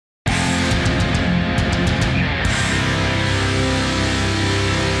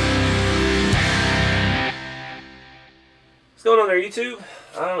What's going on there, YouTube?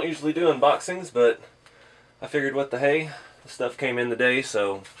 I don't usually do unboxings, but I figured what the hey, the stuff came in today,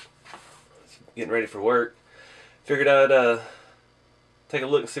 so getting ready for work. Figured I'd take a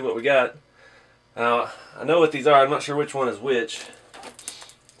look and see what we got. Now, I know what these are. I'm not sure which one is which.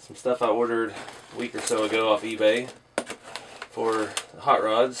 Some stuff I ordered a week or so ago off eBay for the hot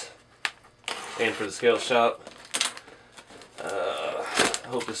rods and for the scale shop. I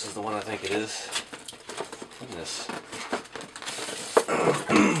hope this is the one I think it is. Goodness.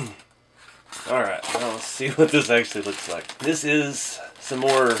 Alright, well, let's see what this actually looks like. This is some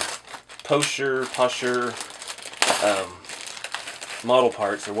more Posher model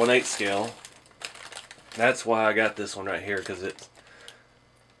parts. They're 1/8 scale. That's why I got this one right here, because it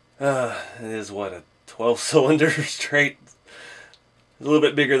is what, a 12-cylinder straight. It's a little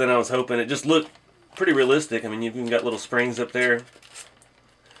bit bigger than I was hoping. It just looked pretty realistic. I mean, you've even got little springs up there.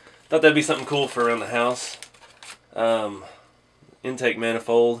 Thought that'd be something cool for around the house. Intake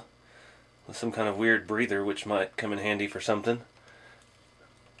manifold with some kind of weird breather, which might come in handy for something.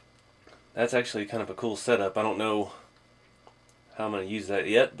 That's actually kind of a cool setup. I don't know how I'm going to use that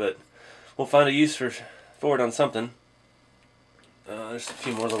yet, but we'll find a use for it on something. There's a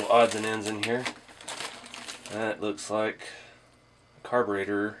few more little odds and ends in here. That looks like a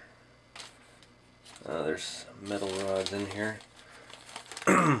carburetor. There's metal rods in here.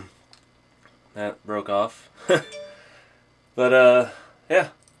 That broke off. But yeah,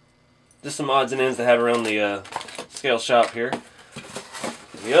 just some odds and ends to have around the scale shop here.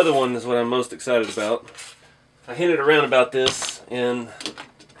 The other one is what I'm most excited about. I hinted around about this in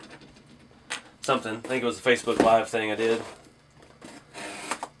something. I think it was a Facebook Live thing I did.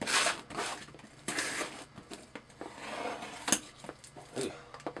 Ooh,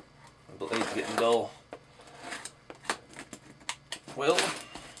 my blade's getting dull. Well,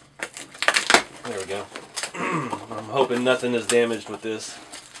 there we go. I'm hoping nothing is damaged with this.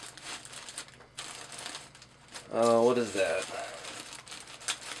 What is that?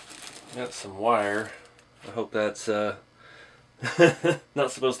 Got some wire. I hope that's not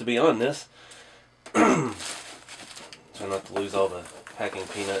supposed to be on this. Try not to lose all the packing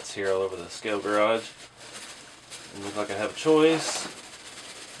peanuts here all over the scale garage. Doesn't look like I have a choice.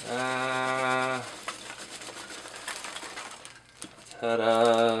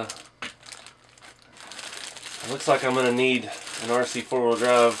 Ta-da! It looks like I'm going to need an RC four-wheel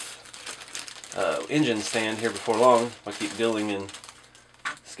drive engine stand here before long if I keep dealing in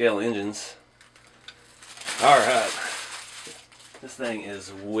scale engines. Alright, this thing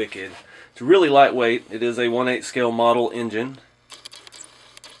is wicked. It's really lightweight. It is a 1/8 scale model engine.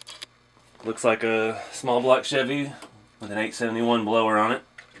 Looks like a small block Chevy with an 871 blower on it.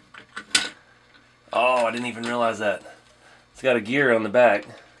 Oh, I didn't even realize that. It's got a gear on the back.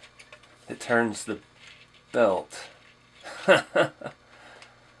 It turns the belt.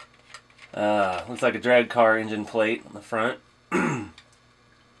 Looks like a drag car engine plate on the front.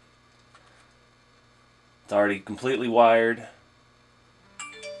 It's already completely wired.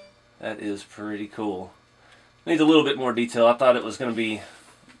 That is pretty cool. Needs a little bit more detail. I thought it was going to be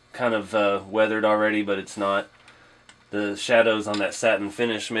kind of weathered already, but it's not. The shadows on that satin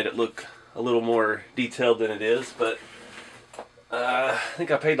finish made it look a little more detailed than it is, but I think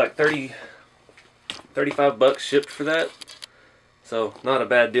I paid like 35 bucks shipped for that, so not a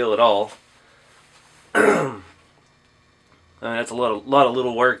bad deal at all. That's a lot of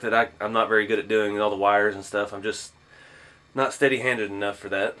little work that I'm not very good at doing, all the wires and stuff. I'm just not steady-handed enough for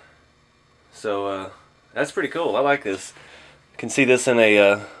that. So that's pretty cool. I like this. I can see this in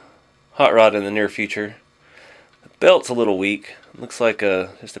a hot rod in the near future. The belt's a little weak. It looks like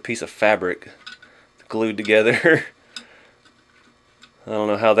just a piece of fabric glued together. I don't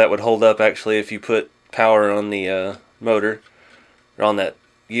know how that would hold up actually if you put power on the motor or on that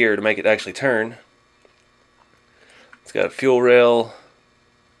gear to make it actually turn. It's got a fuel rail,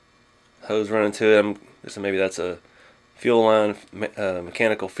 hose running to it. I'm guessing maybe that's a fuel line,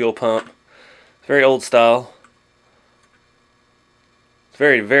 mechanical fuel pump. It's very old style. It's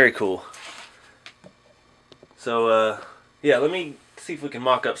very, very cool. So yeah, let me see if we can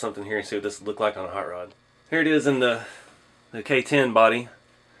mock up something here and see what this would look like on a hot rod. Here it is in the K10 body.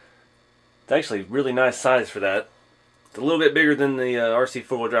 It's actually really nice size for that. It's a little bit bigger than the RC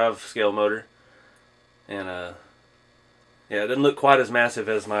four-wheel drive scale motor, and yeah, it doesn't look quite as massive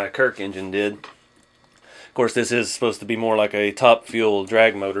as my Kirk engine did. Of course, this is supposed to be more like a top fuel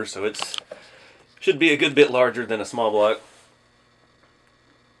drag motor, so it's should be a good bit larger than a small block.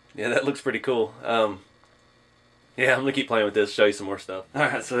 Yeah, that looks pretty cool. Yeah, I'm gonna keep playing with this, show you some more stuff.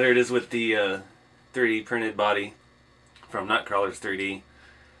 Alright, so there it is with the 3D printed body from Nightcrawlers 3D.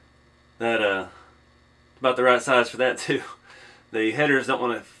 That about the right size for that too. The headers don't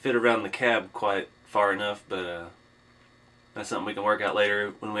want to fit around the cab quite far enough, but that's something we can work out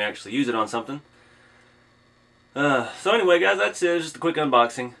later when we actually use it on something. So anyway, guys, that's it. It was just a quick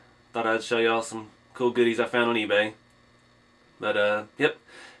unboxing. Thought I'd show y'all some cool goodies I found on eBay. But yep,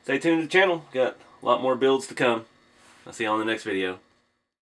 stay tuned to the channel. Got a lot more builds to come. I'll see you on the next video.